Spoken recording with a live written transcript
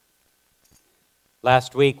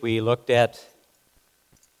Last week we looked at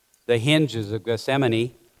the hinges of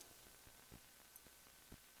Gethsemane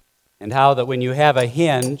and how that when you have a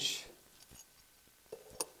hinge,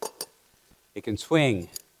 it can swing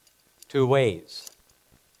two ways.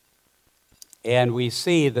 And we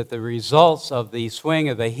see that the results of the swing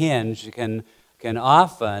of the hinge can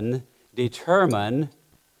often determine,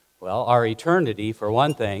 well, our eternity for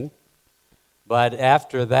one thing, but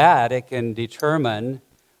after that it can determine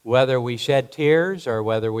whether we shed tears or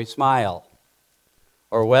whether we smile,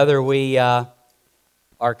 or whether we are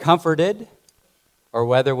comforted or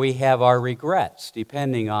whether we have our regrets,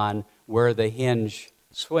 depending on where the hinge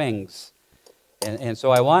swings. And so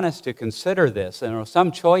I want us to consider this. And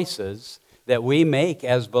some choices that we make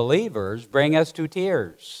as believers bring us to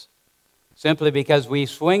tears, simply because we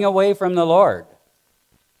swing away from the Lord.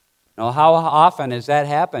 Now, how often has that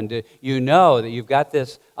happened? You know that you've got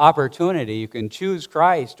this opportunity. You can choose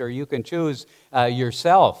Christ or you can choose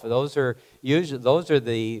yourself. Those are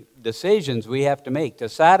the decisions we have to make, to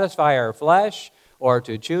satisfy our flesh or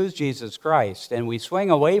to choose Jesus Christ. And we swing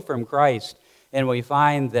away from Christ, and we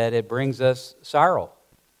find that it brings us sorrow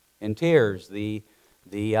and tears. The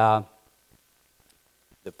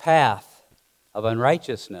path of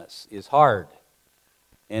unrighteousness is hard,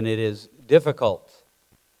 and it is difficult.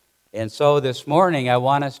 And so this morning I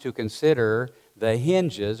want us to consider the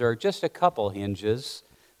hinges, or just a couple hinges,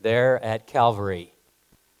 there at Calvary.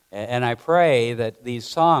 And I pray that these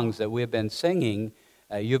songs that we've been singing,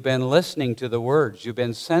 you've been listening to the words, you've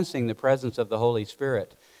been sensing the presence of the Holy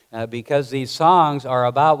Spirit, because these songs are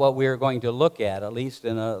about what we are going to look at least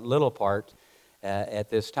in a little part, at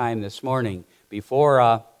this time this morning. Before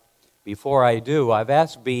I do, I've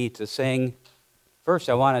asked B to sing. First,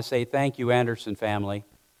 I want to say thank you, Anderson family.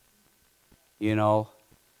 You know,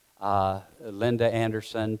 Linda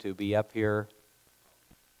Anderson to be up here,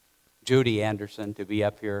 Judy Anderson to be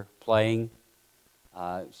up here playing.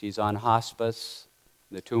 She's on hospice,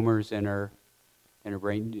 the tumors in her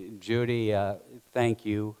brain. Judy, thank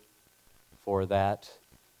you for that.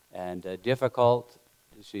 And difficult,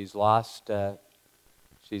 she's lost a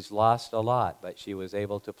lot, but she was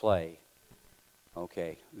able to play.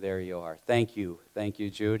 Okay, there you are. Thank you,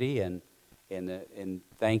 Judy, and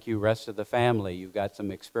thank you, rest of the family. You've got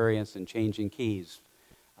some experience in changing keys.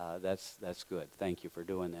 That's good. Thank you for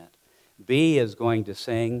doing that. B is going to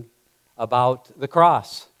sing about the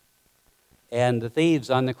cross and the thieves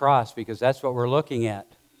on the cross, because that's what we're looking at.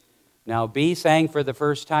 Now, B sang for the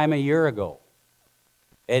first time a year ago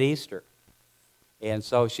at Easter. And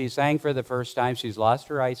so she sang for the first time. She's lost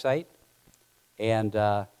her eyesight and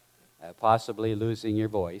possibly losing her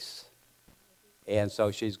voice. And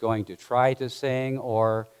so she's going to try to sing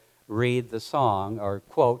or read the song or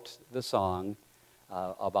quote the song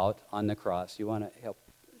about on the cross. You want to help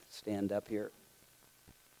stand up here?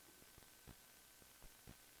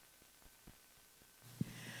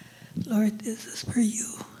 Lord, this is for you.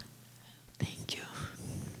 Thank you.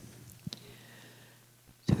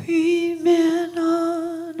 3 men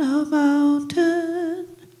on a mountain,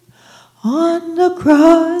 on the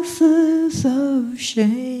crosses of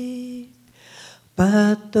shame,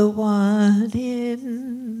 but the one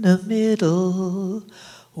in the middle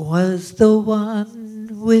was the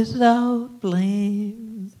one without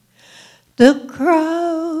blame. The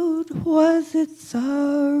crowd was in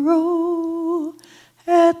sorrow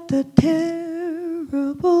at the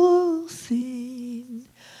terrible scene,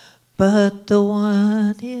 but the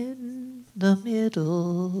one in the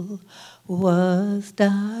middle was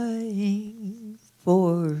dying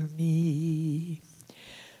for me.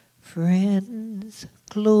 Friends,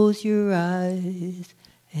 close your eyes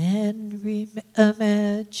and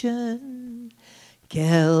imagine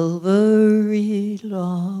Calvary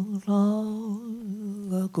long,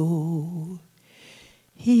 long ago.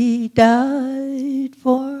 He died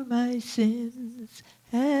for my sins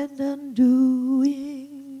and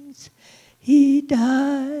undoings. He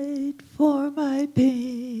died for my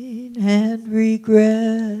pain and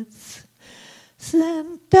regrets.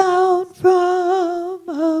 Sent down from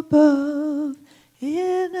above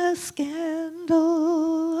in a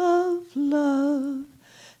scandal of love,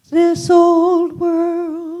 this old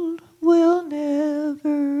world will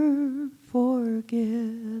never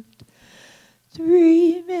forget.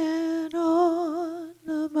 3 men on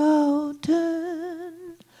the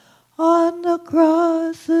mountain, on the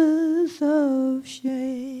crosses of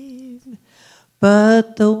shame,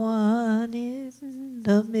 but the one in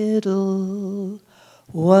the middle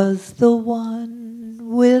was the one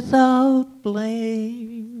without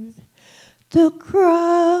blame. The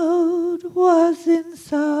crowd was in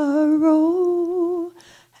sorrow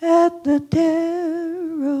at the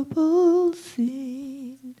terrible scene,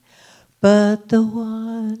 but the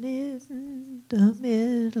one in the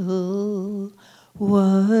middle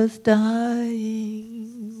was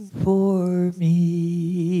dying for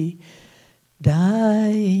me,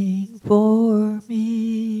 dying for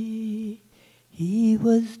me. He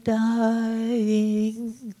was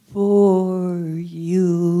dying for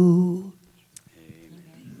you.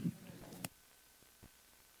 Amen.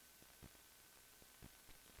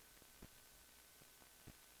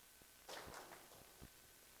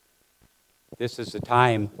 This is the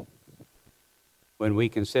time when we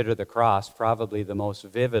consider the cross, probably the most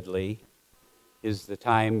vividly, is the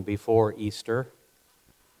time before Easter.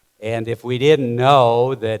 And if we didn't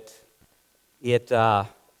know that it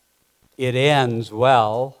ends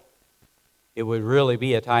well, it would really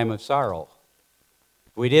be a time of sorrow.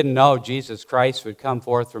 If we didn't know Jesus Christ would come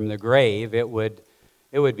forth from the grave, it would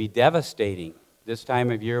be devastating. This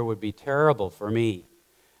time of year would be terrible for me.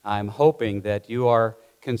 I'm hoping that you are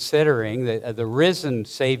considering the risen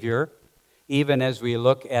Savior, even as we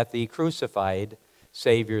look at the crucified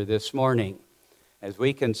Savior this morning. As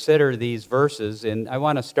we consider these verses, and I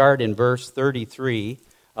want to start in verse 33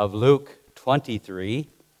 of Luke 23.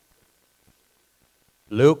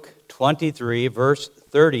 Luke 23, verse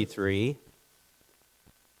 33.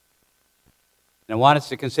 And I want us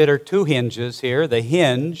to consider two hinges here. The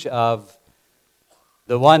hinge of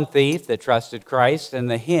the one thief that trusted Christ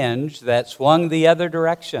and the hinge that swung the other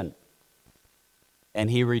direction.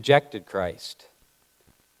 And he rejected Christ.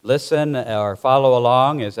 Listen or follow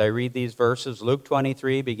along as I read these verses. Luke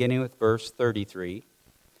 23, beginning with verse 33.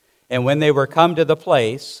 And when they were come to the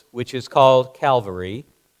place which is called Calvary,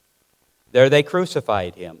 there they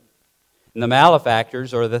crucified him. And the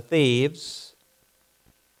malefactors, or the thieves,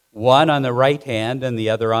 one on the right hand and the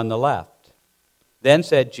other on the left. Then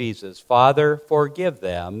said Jesus, Father, forgive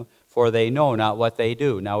them, for they know not what they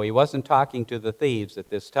do. Now, he wasn't talking to the thieves at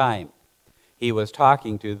this time. He was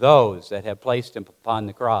talking to those that had placed him upon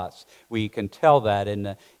the cross. We can tell that in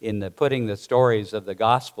the putting the stories of the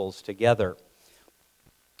Gospels together.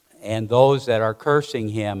 And those that are cursing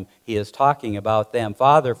him, he is talking about them.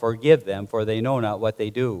 Father, forgive them, for they know not what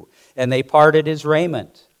they do. And they parted his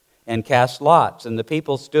raiment and cast lots, and the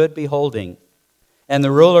people stood beholding. And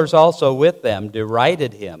the rulers also with them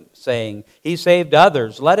derided him, saying, He saved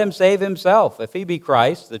others, let him save himself, if he be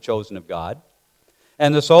Christ, the chosen of God.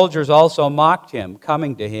 And the soldiers also mocked him,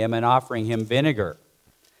 coming to him and offering him vinegar,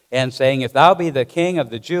 and saying, If thou be the king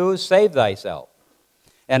of the Jews, save thyself.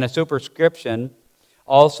 And a superscription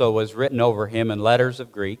also was written over him in letters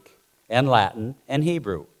of Greek and Latin and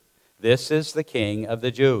Hebrew. This is the King of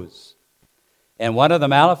the Jews. And one of the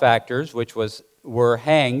malefactors, which were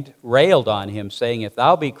hanged, railed on him, saying, If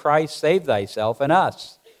thou be Christ, save thyself and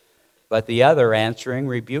us. But the other answering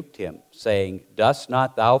rebuked him, saying, Dost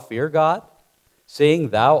not thou fear God, seeing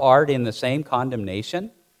thou art in the same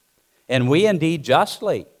condemnation? And we indeed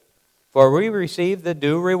justly, for we receive the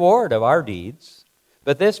due reward of our deeds.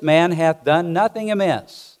 But this man hath done nothing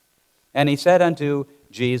amiss. And he said unto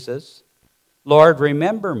Jesus, Lord,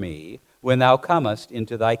 remember me when thou comest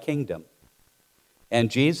into thy kingdom. And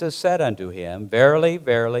Jesus said unto him, Verily,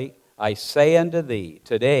 verily, I say unto thee,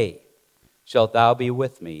 today shalt thou be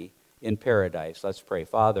with me in paradise. Let's pray.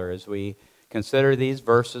 Father, as we consider these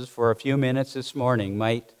verses for a few minutes this morning,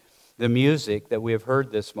 might the music that we have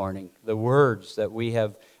heard this morning, the words that we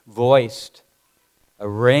have voiced,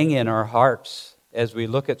 ring in our hearts as we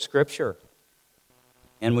look at Scripture.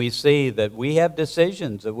 And we see that we have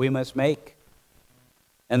decisions that we must make.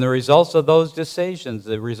 And the results of those decisions,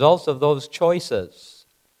 the results of those choices,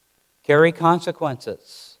 carry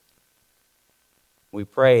consequences. We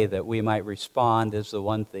pray that we might respond as the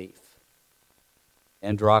one thief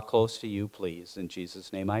and draw close to you, please. In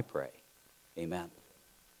Jesus' name I pray. Amen.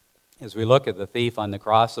 As we look at the thief on the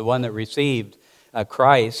cross, the one that received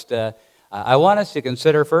Christ, I want us to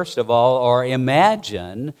consider, first of all, or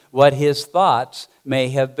imagine what his thoughts may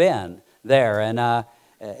have been there. And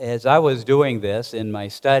as I was doing this in my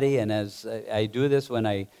study, and as I do this when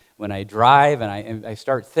I drive, and I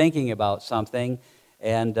start thinking about something,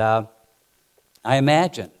 and I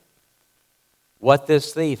imagine what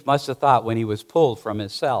this thief must have thought when he was pulled from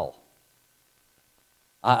his cell.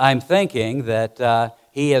 I'm thinking that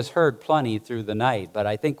he has heard plenty through the night, but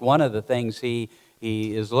I think one of the things he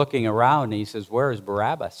is looking around and he says, Where is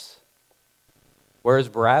Barabbas? Where is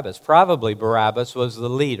Barabbas? Probably Barabbas was the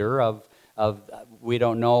leader of we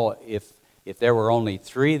don't know if there were only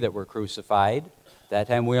 3 that were crucified. That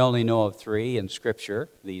time we only know of 3 in Scripture,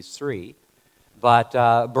 these 3. But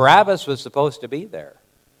Barabbas was supposed to be there.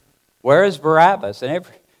 Where is Barabbas? And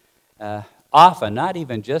often, not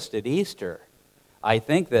even just at Easter, I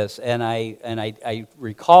think this, and I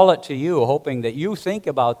recall it to you, hoping that you think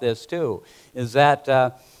about this too, is that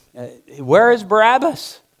where is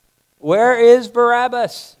Barabbas? Where is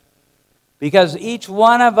Barabbas? Because each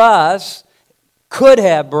one of us could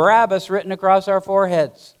have Barabbas written across our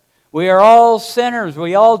foreheads. We are all sinners.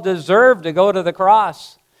 We all deserve to go to the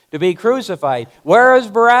cross, to be crucified. Where is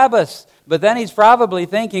Barabbas? But then he's probably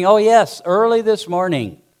thinking, oh yes, early this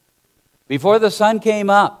morning, before the sun came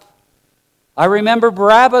up, I remember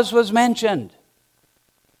Barabbas was mentioned.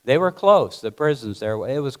 They were close, the prisons there.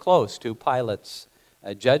 It was close to Pilate's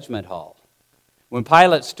judgment hall. When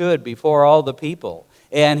Pilate stood before all the people,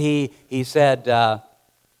 and he said,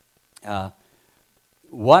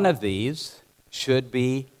 one of these should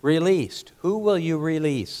be released. Who will you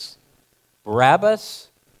release? Barabbas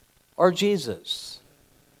or Jesus?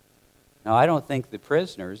 Now, I don't think the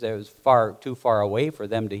prisoners, it was too far away for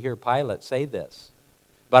them to hear Pilate say this.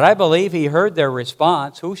 But I believe he heard their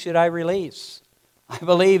response, who should I release? I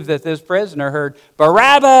believe that this prisoner heard,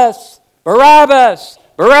 Barabbas! Barabbas!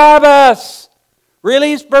 Barabbas!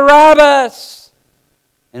 Release Barabbas!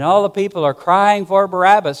 And all the people are crying for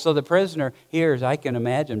Barabbas. So the prisoner hears, I can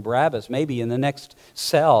imagine Barabbas maybe in the next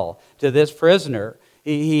cell to this prisoner.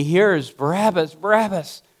 He hears, Barabbas,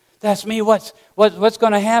 Barabbas, that's me. What's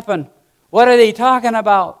going to happen? What are they talking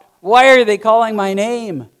about? Why are they calling my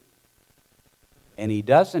name? And he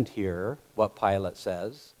doesn't hear what Pilate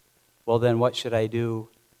says. Well, then what should I do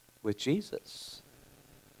with Jesus?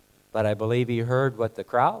 But I believe he heard what the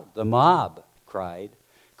crowd, the mob, cried.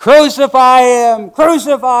 Crucify him!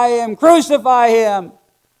 Crucify him! Crucify him!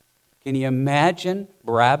 Can you imagine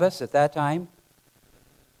Barabbas at that time?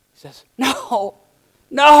 He says, no!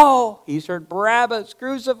 No! He's heard Barabbas,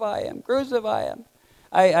 crucify him! Crucify him!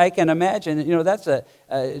 I can imagine, that's a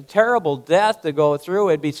terrible death to go through.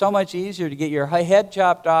 It'd be so much easier to get your head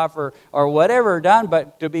chopped off or whatever done,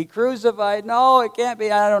 but to be crucified, no, it can't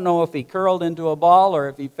be. I don't know if he curled into a ball or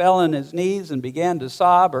if he fell on his knees and began to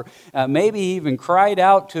sob, or maybe he even cried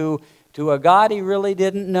out to a God he really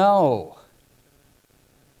didn't know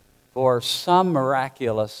for some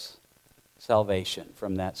miraculous salvation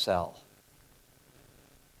from that cell.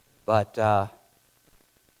 But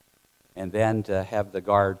and then to have the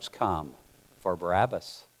guards come for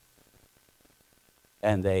Barabbas.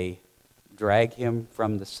 And they drag him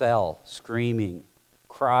from the cell, screaming,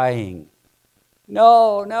 crying,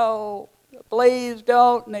 no, no, please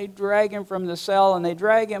don't. And they drag him from the cell, and they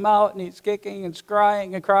drag him out, and he's kicking and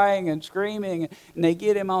crying and screaming. And they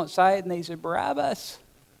get him outside, and they say, Barabbas,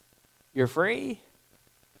 you're free?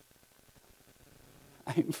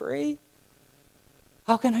 I'm free?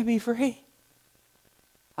 How can I be free?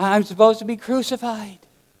 I'm supposed to be crucified.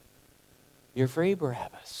 You're free,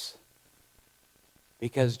 Barabbas.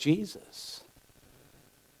 Because Jesus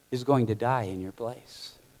is going to die in your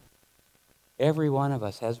place. Every one of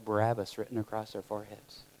us has Barabbas written across our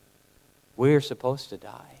foreheads. We're supposed to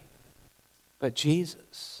die. But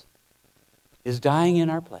Jesus is dying in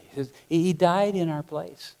our place. He died in our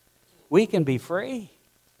place. We can be free.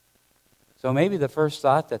 So maybe the first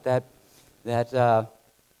thought that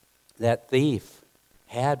thief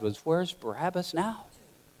had was, where's Barabbas now?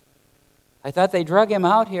 I thought they drug him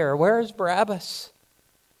out here. Where's Barabbas?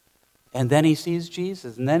 And then he sees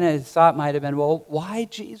Jesus. And then his thought might have been, well, why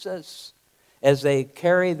Jesus? As they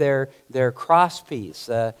carry their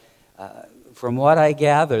crosspiece, from what I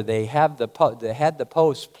gather, they had the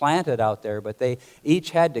posts planted out there, but they each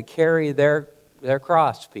had to carry their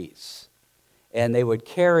crosspiece. And they would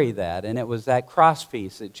carry that, and it was that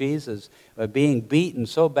crosspiece that Jesus, being beaten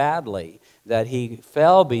so badly, that he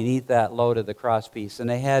fell beneath that load of the crosspiece. And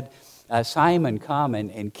they had Simon come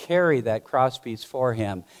and carry that crosspiece for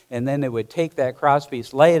him. And then they would take that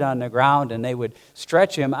crosspiece, lay it on the ground, and they would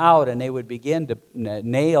stretch him out, and they would begin to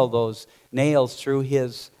nail those nails through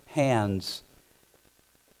his hands.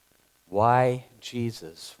 Why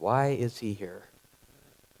Jesus? Why is he here?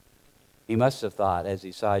 He must have thought, as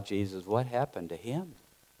he saw Jesus, what happened to him?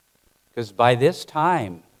 Because by this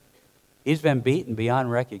time, he's been beaten beyond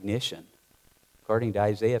recognition, according to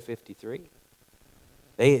Isaiah 53.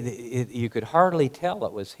 You could hardly tell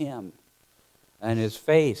it was him. And his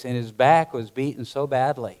face and his back was beaten so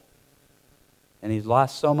badly. And he's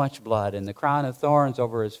lost so much blood, and the crown of thorns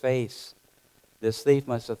over his face. This thief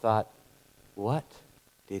must have thought, what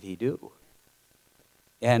did he do?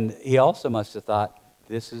 And he also must have thought,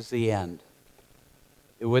 this is the end.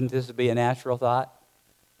 Wouldn't this be a natural thought?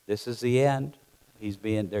 This is the end.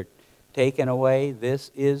 They're taken away.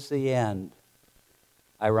 This is the end.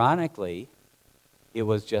 Ironically, it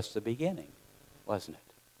was just the beginning, wasn't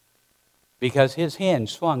it? Because his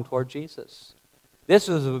hinge swung toward Jesus. This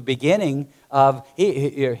was the beginning of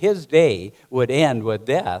his day would end with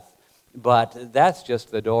death, but that's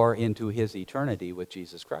just the door into his eternity with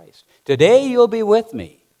Jesus Christ. Today you'll be with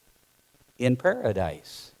me in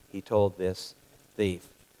paradise, he told this thief.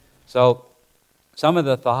 So some of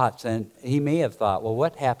the thoughts, and he may have thought, well,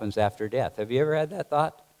 what happens after death? Have you ever had that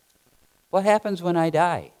thought? What happens when I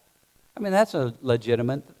die? I mean, that's a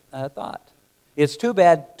legitimate thought. It's too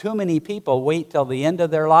bad too many people wait till the end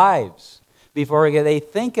of their lives before they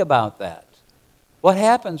think about that. What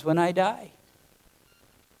happens when I die?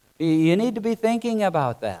 You need to be thinking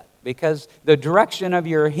about that, because the direction of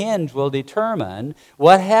your hinge will determine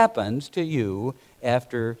what happens to you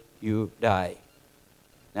after you die.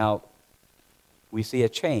 Now, we see a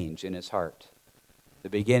change in his heart, the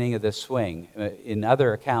beginning of the swing. In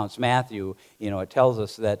other accounts, Matthew, it tells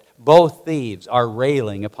us that both thieves are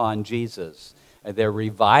railing upon Jesus. They're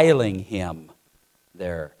reviling him.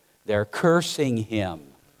 They're cursing him.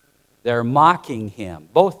 They're mocking him.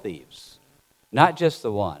 Both thieves, not just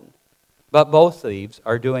the one. But both thieves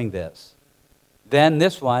are doing this. Then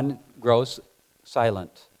this one grows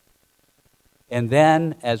silent. And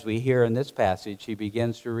then, as we hear in this passage, he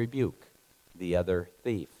begins to rebuke the other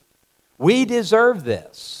thief. We deserve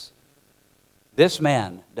this. This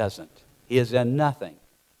man doesn't. He has done nothing.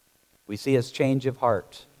 We see his change of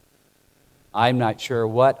heart. I'm not sure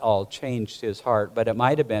what all changed his heart, but it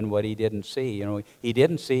might have been what he didn't see. He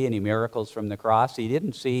didn't see any miracles from the cross. He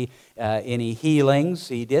didn't see any healings.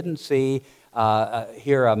 He didn't see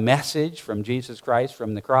hear a message from Jesus Christ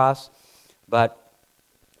from the cross. But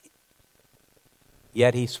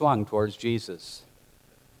yet he swung towards Jesus.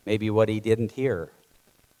 Maybe what he didn't hear.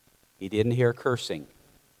 He didn't hear cursing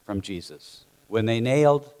from Jesus when they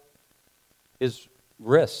nailed his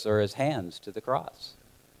wrists or his hands to the cross.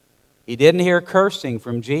 He didn't hear cursing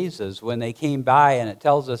from Jesus when they came by, and it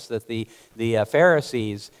tells us that the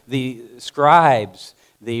Pharisees, the scribes,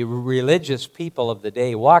 the religious people of the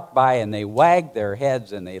day walked by and they wagged their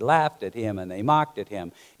heads and they laughed at him and they mocked at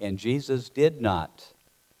him. And Jesus did not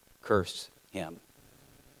curse him.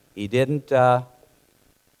 He didn't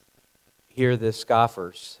hear the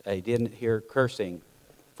scoffers. He didn't hear cursing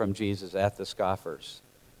from Jesus at the scoffers.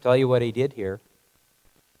 Tell you what he did hear.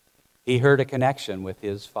 He heard a connection with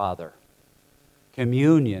his Father,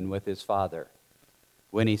 communion with his Father.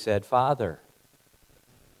 When he said, Father,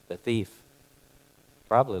 the thief,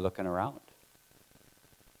 probably looking around.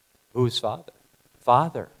 Whose Father?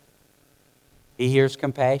 Father. He hears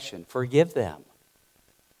compassion. Forgive them,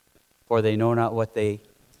 for they know not what they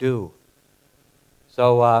do.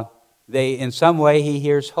 So in some way he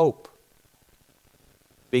hears hope,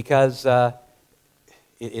 because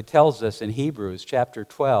it tells us in Hebrews chapter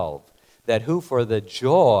 12 that who for the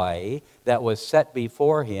joy that was set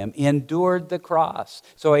before him endured the cross.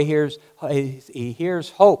 So he hears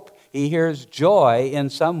hope. He hears joy in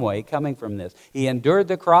some way coming from this. He endured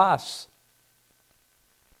the cross,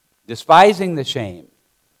 despising the shame,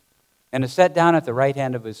 and is set down at the right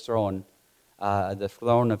hand of his throne, the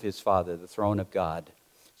throne of his Father, the throne of God.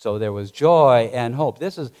 So there was joy and hope.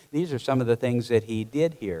 These are some of the things that he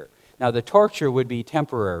did here. Now the torture would be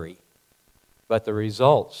temporary, but the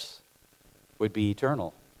results would be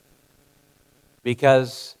eternal,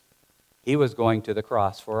 because he was going to the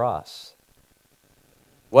cross for us.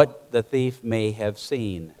 What the thief may have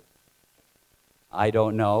seen, I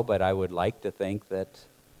don't know, but I would like to think that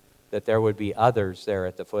there would be others there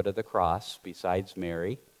at the foot of the cross besides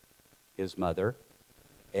Mary, his mother,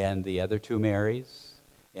 and the other two Marys,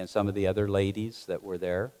 and some of the other ladies that were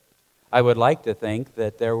there. I would like to think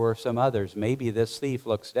that there were some others. Maybe this thief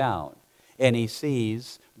looks down and he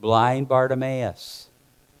sees blind Bartimaeus.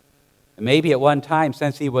 And maybe at one time,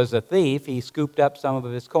 since he was a thief, he scooped up some of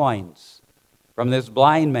his coins from this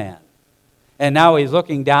blind man. And now he's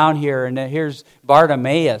looking down here, and here's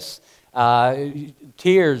Bartimaeus,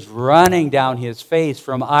 tears running down his face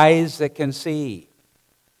from eyes that can see.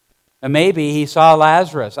 And maybe he saw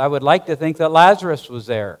Lazarus. I would like to think that Lazarus was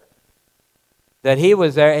there, that he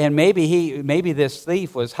was there, and maybe this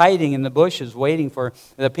thief was hiding in the bushes waiting for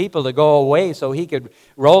the people to go away so he could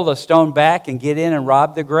roll the stone back and get in and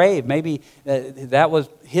rob the grave. Maybe that was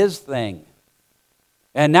his thing.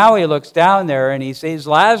 And now he looks down there and he sees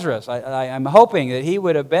Lazarus. I'm hoping that he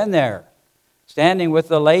would have been there, standing with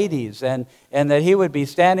the ladies, and that he would be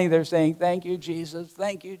standing there saying, "Thank you, Jesus,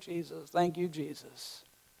 thank you, Jesus, thank you, Jesus."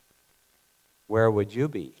 Where would you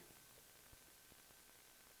be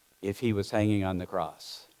if he was hanging on the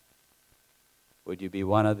cross? Would you be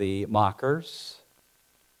one of the mockers,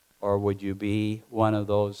 or would you be one of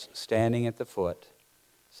those standing at the foot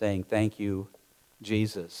saying, "Thank you,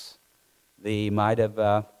 Jesus"? They might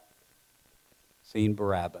have seen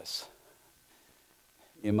Barabbas.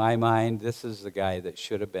 In my mind, this is the guy that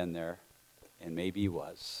should have been there, and maybe he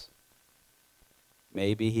was.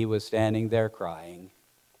 Maybe he was standing there crying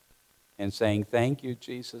and saying, "Thank you,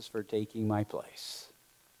 Jesus, for taking my place."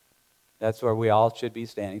 That's where we all should be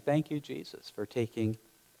standing. Thank you, Jesus, for taking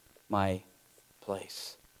my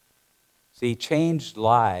place. See, changed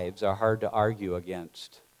lives are hard to argue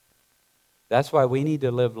against. That's why we need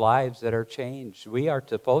to live lives that are changed. We are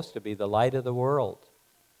supposed to be the light of the world.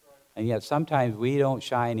 And yet sometimes we don't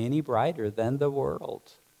shine any brighter than the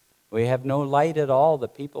world. We have no light at all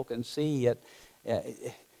that people can see. Yet,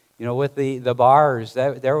 with the bars,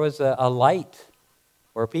 there was a light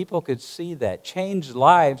where people could see that. Changed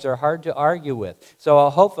lives are hard to argue with. So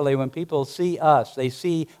hopefully when people see us, they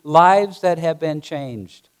see lives that have been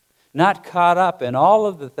changed. Not caught up in all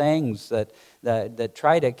of the things that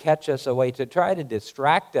try to catch us away, to try to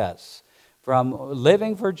distract us from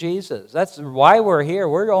living for Jesus. That's why we're here.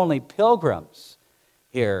 We're only pilgrims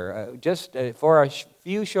here, just for a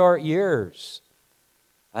few short years.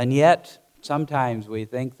 And yet, sometimes we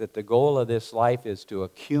think that the goal of this life is to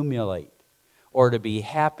accumulate, or to be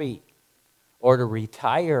happy, or to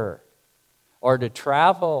retire, or to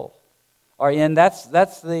travel. And that's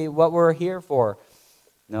what we're here for.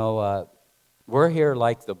 No, we're here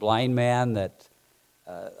like the blind man that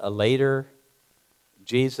later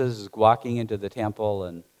Jesus is walking into the temple,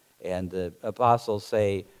 and the apostles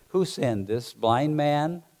say, "Who sinned, this blind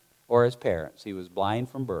man or his parents?" He was blind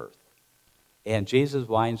from birth. And Jesus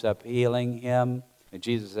winds up healing him. And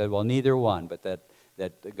Jesus said, "Well, neither one, but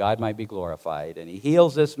that God might be glorified." And he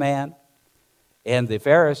heals this man. And the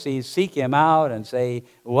Pharisees seek him out and say,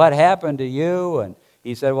 "What happened to you?" And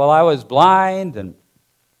he said, "Well, I was blind, and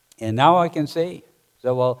now I can see."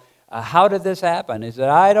 So, "Well, how did this happen?" He said,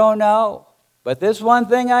 "I don't know. But this one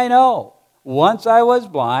thing I know. Once I was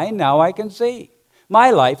blind, now I can see.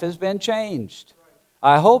 My life has been changed."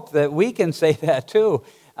 I hope that we can say that too.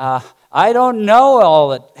 I don't know all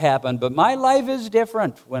that happened, but my life is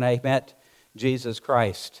different when I met Jesus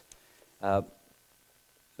Christ.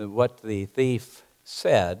 What the thief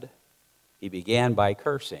said, he began by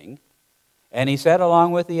cursing, and he said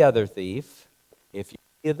along with the other thief, "If you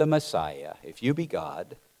be the Messiah, if you be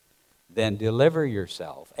God, then deliver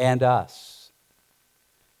yourself and us."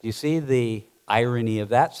 Do you see the irony of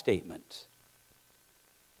that statement?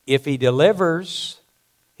 If he delivers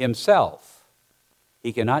himself,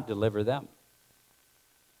 he cannot deliver them.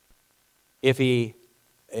 If he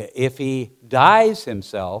dies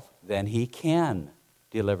himself, then he can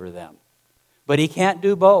deliver them. But he can't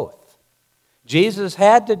do both. Jesus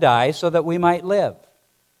had to die so that we might live.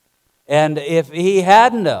 And if he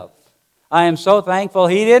hadn't of, I am so thankful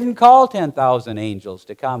he didn't call 10,000 angels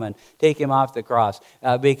to come and take him off the cross,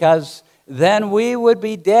 because then we would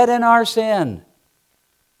be dead in our sin.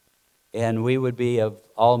 And we would be of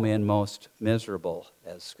all men most miserable,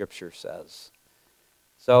 as Scripture says.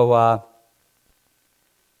 So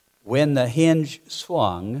when the hinge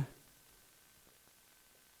swung,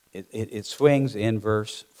 it swings in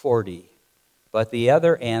verse 40. "But the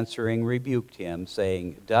other answering rebuked him,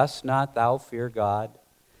 saying, Dost not thou fear God,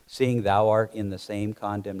 seeing thou art in the same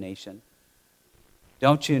condemnation?"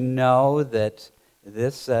 Don't you know that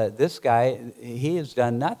this guy, he has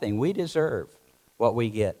done nothing. We deserve what we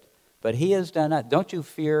get. But he has done nothing. Don't you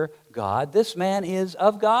fear God? This man is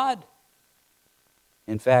of God.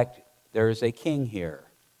 In fact, there is a king here,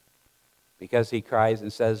 because he cries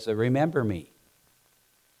and says, "Remember me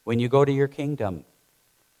when you go to your kingdom."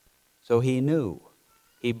 So he knew,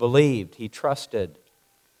 he believed, he trusted.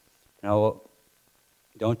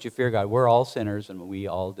 Don't you fear God? We're all sinners and we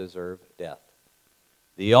all deserve death.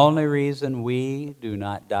 The only reason we do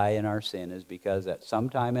not die in our sin is because at some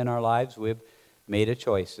time in our lives we've made a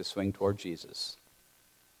choice to swing toward Jesus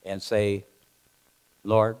and say,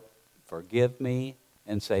 "Lord, forgive me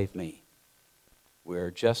and save me."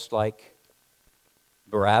 We're just like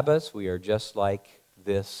Barabbas. We are just like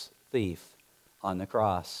this thief on the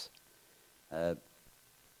cross.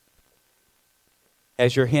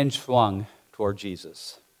 Has your hinge swung toward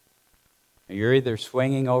Jesus? You're either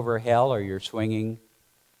swinging over hell or you're swinging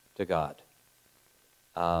to God.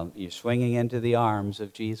 You're swinging into the arms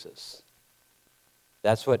of Jesus.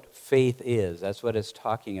 That's what faith is. That's what it's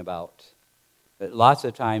talking about. But lots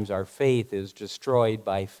of times our faith is destroyed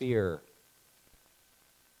by fear.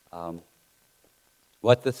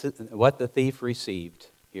 What the thief received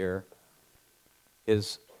here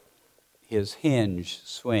is his hinge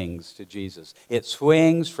swings to Jesus. It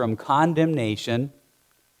swings from condemnation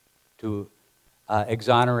to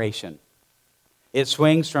exoneration. It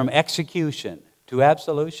swings from execution to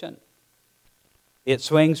absolution. It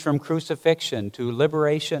swings from crucifixion to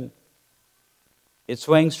liberation. It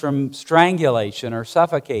swings from strangulation or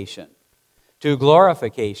suffocation to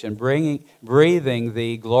glorification, breathing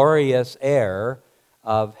the glorious air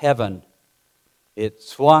of heaven. It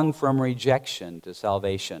swung from rejection to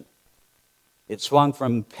salvation. It swung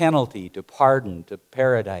from penalty to pardon to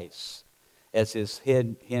paradise, as his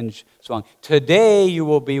hinge swung. Today you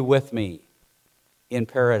will be with me in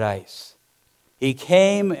paradise. He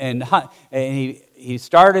came and he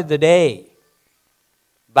started the day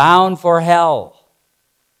bound for hell.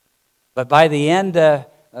 But by the end of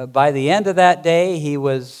that day, he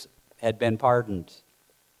had been pardoned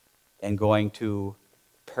and going to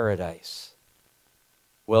paradise.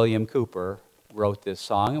 William Cooper wrote this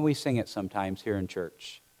song, and we sing it sometimes here in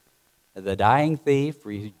church. The dying thief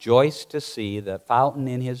rejoiced to see the fountain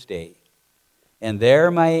in his day, and there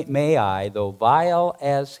may I, though vile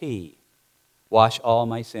as he, wash all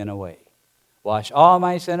my sin away. Wash all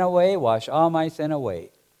my sin away, wash all my sin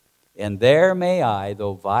away. And there may I,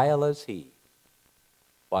 though vile as he,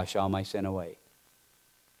 wash all my sin away.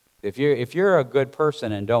 If you're a good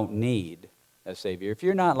person and don't need a Savior, if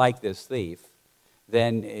you're not like this thief,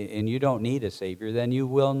 then and you don't need a Savior, then you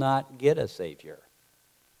will not get a Savior.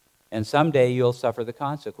 And someday you'll suffer the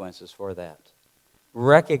consequences for that.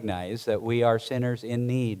 Recognize that we are sinners in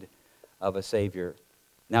need of a Savior.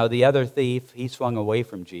 Now, the other thief, he swung away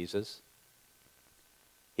from Jesus.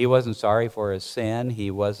 He wasn't sorry for his sin. He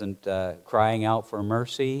wasn't crying out for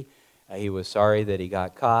mercy. He was sorry that he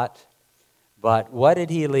got caught. But what did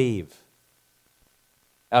he leave?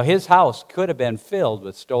 Now, his house could have been filled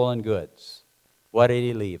with stolen goods. What did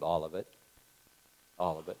he leave? All of it.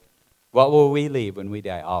 All of it. What will we leave when we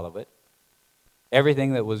die? All of it.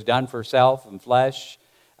 Everything that was done for self and flesh,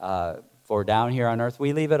 for down here on earth,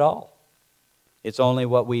 we leave it all. It's only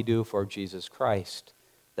what we do for Jesus Christ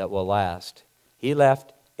that will last. He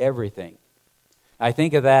left everything. I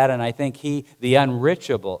think of that, and I think the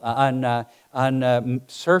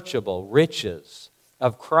unsearchable riches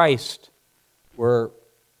of Christ were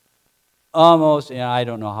almost, I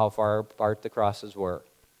don't know how far apart the crosses were,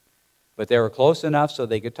 but they were close enough so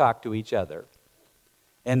they could talk to each other.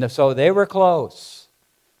 And so they were close.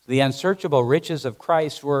 The unsearchable riches of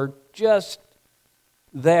Christ were just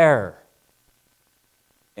there.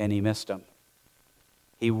 And he missed them.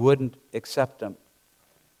 He wouldn't accept them.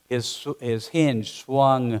 His hinge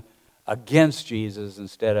swung against Jesus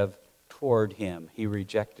instead of toward him. He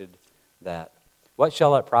rejected that. What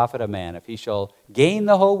shall it profit a man if he shall gain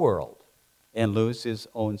the whole world and lose his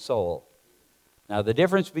own soul? Now, the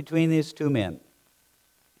difference between these two men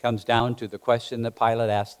comes down to the question that Pilate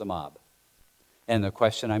asked the mob, and the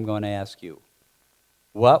question I'm going to ask you.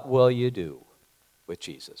 What will you do with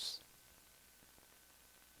Jesus?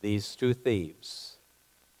 These two thieves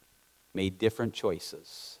made different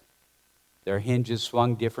choices. Their hinges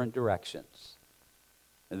swung different directions.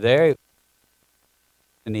 Their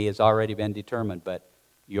destiny has already been determined, but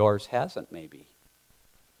yours hasn't, maybe.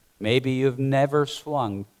 Maybe you've never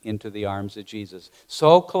swung into the arms of Jesus.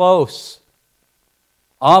 So close,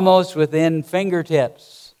 almost within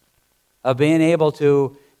fingertips of being able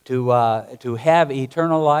to have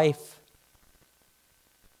eternal life.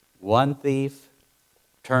 One thief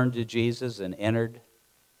turned to Jesus and entered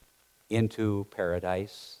into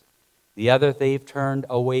paradise. The other thief turned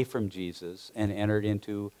away from Jesus and entered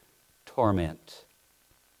into torment.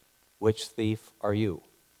 Which thief are you?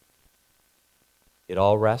 It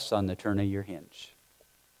all rests on the turn of your hinge.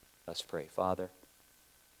 Let's pray. Father,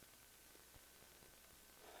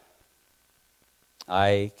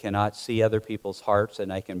 I cannot see other people's hearts,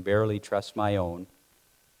 and I can barely trust my own,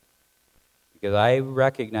 because I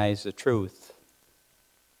recognize the truth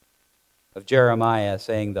of Jeremiah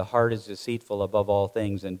saying the heart is deceitful above all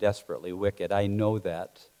things and desperately wicked. I know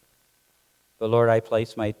that. But Lord, I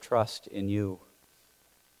place my trust in you,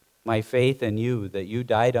 my faith in you, that you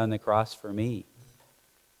died on the cross for me.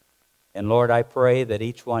 And Lord, I pray that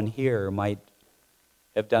each one here might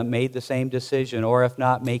have made the same decision, or if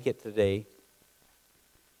not, make it today.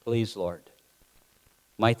 Please, Lord,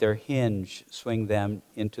 might their hinge swing them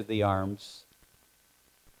into the arms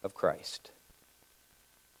of Christ.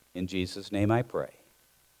 In Jesus' name I pray.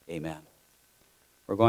 Amen.